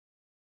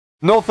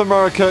North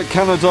America,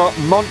 Canada,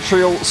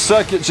 Montreal,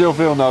 Circuit Gilles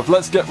Villeneuve.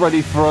 Let's get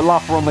ready for a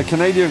lap on the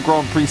Canadian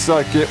Grand Prix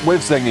circuit with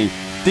Zingy.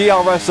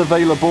 DRS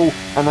available,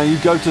 and now you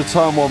go to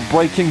turn 1,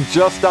 braking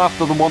just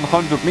after the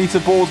 100 meter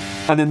board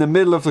and in the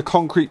middle of the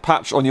concrete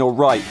patch on your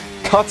right.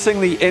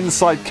 Cutting the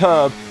inside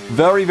curb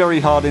very, very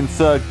hard in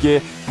third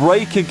gear.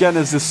 Brake again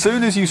as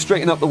soon as you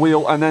straighten up the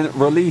wheel, and then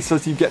release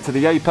as you get to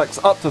the apex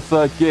up to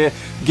third gear.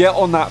 Get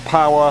on that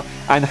power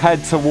and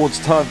head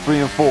towards turn 3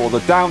 and 4. The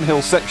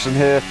downhill section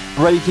here,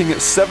 braking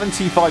at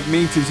 75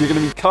 meters. You're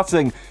going to be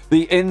cutting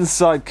the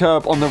inside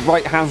curb on the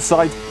right hand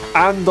side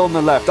and on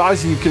the left,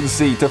 as you can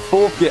see, to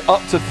fourth gear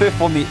up to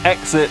fifth on the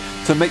exit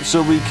to make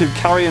sure we can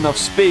carry enough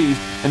speed.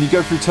 And you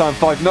go through turn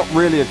 5, not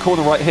really a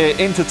corner right here,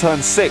 into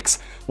turn 6.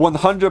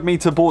 100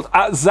 meter board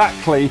at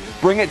Zackley,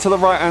 bring it to the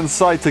right hand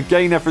side to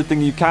gain everything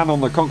you can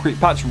on the concrete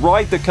patch,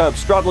 ride the curb,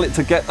 straddle it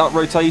to get that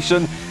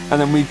rotation, and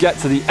then we get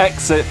to the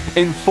exit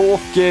in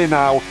fourth gear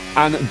now,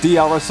 and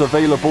DRS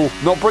available.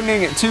 Not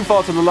bringing it too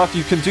far to the left,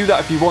 you can do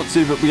that if you want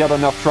to, but we had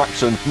enough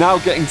traction. Now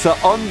getting to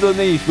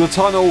underneath the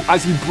tunnel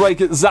as you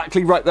brake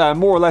exactly right there,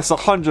 more or less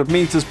 100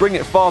 meters, bring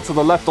it far to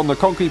the left on the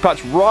concrete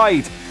patch,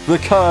 ride the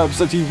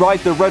curbs as you ride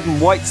the red and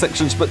white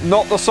sections, but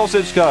not the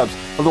sausage curbs,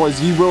 otherwise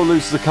you will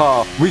lose the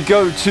car. We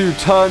go to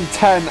turn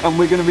 10 and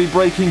we're going to be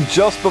braking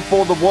just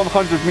before the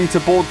 100 meter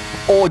board,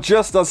 or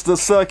just as the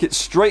circuit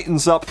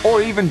straightens up,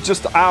 or even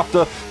just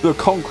after the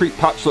concrete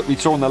patch that we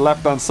saw on the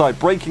left hand side.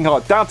 Braking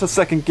hard down to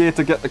second gear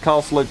to get the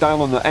car slowed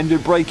down on the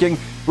engine braking.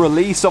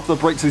 Release off the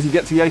brakes as you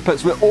get to the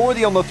apex. We're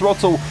already on the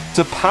throttle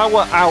to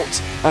power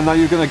out, and now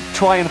you're going to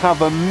try and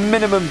have a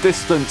minimum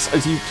distance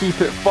as you keep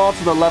it far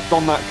to the left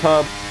on that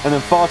curb and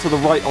then far to the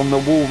right on the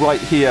wall right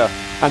here.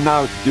 And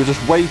now you're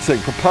just waiting,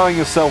 preparing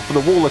yourself for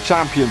the Wall of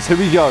Champions. Here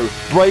we go.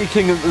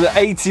 Braking at the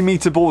 80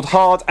 meter board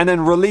hard, and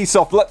then release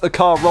off, let the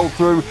car roll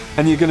through,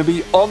 and you're going to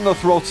be on the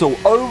throttle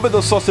over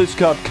the sausage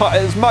curb. Cut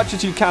it as much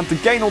as you can to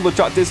gain all the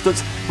track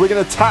distance. We're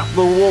going to tap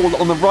the wall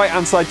on the right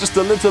hand side just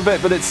a little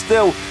bit, but it's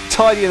still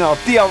tidy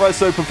enough.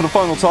 DRS open for the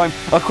final time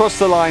across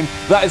the line.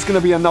 That is going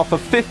to be enough for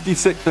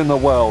 56th in the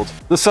world.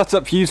 The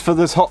setup used for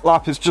this hot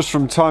lap is just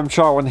from Time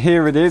Trial, and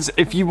here it is.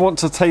 If you want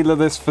to tailor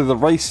this for the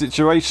race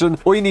situation,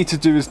 all you need to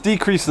do is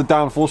decrease the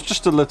downforce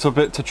just a little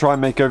bit to try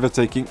and make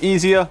overtaking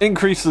easier,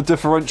 increase the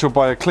differential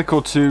by a click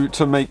or two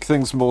to make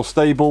things more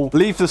stable,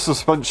 leave the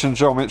suspension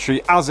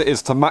geometry as it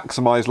is to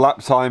maximize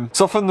lap time,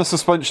 soften the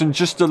suspension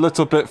just a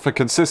little bit for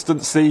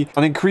consistency,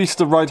 and increase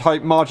the ride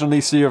height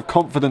marginally so you have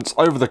confidence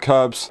over the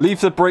curbs. Leave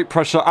the brake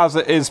pressure as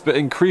it is, but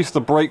increase the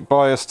brake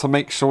bias to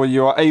make sure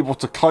you are able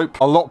to cope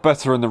a lot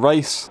better in the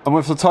race. And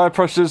with the tire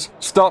pressures,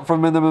 start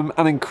from minimum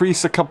and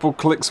increase a couple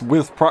clicks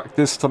with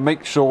practice to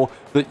make sure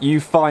that you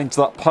find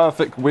that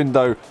perfect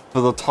window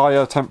for the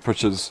tire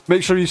temperatures.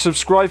 Make sure you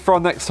subscribe for our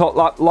next hot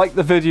lap, like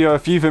the video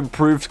if you've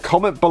improved,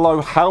 comment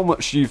below how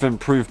much you've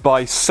improved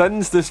by,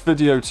 send this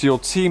video to your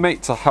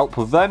teammate to help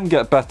them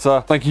get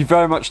better. Thank you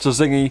very much to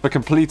Zingy for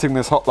completing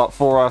this hot lap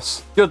for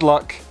us. Good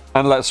luck,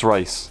 and let's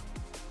race.